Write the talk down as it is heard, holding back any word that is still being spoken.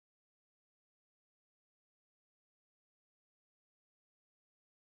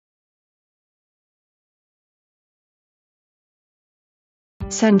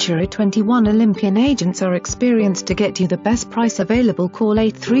Century 21 Olympian agents are experienced to get you the best price available. Call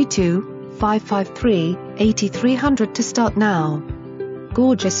 832-553-8300 to start now.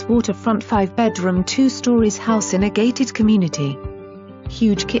 Gorgeous waterfront 5-bedroom 2 stories house in a gated community.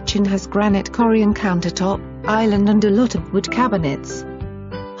 Huge kitchen has granite corian countertop, island and a lot of wood cabinets.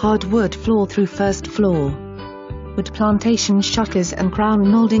 Hard wood floor through first floor. Wood plantation shutters and crown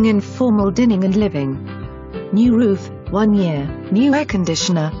molding in formal dining and living. New roof, 1 year, new air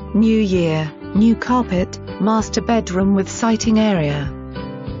conditioner, new year, new carpet, master bedroom with sighting area.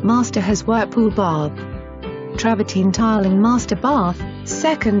 Master has whirpool bath. Travertine tile in master bath,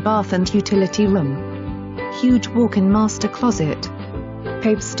 second bath and utility room. Huge walk-in master closet.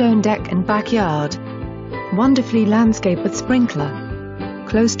 Pave-stone deck and backyard. Wonderfully landscaped with sprinkler.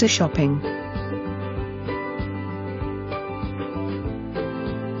 Close to shopping.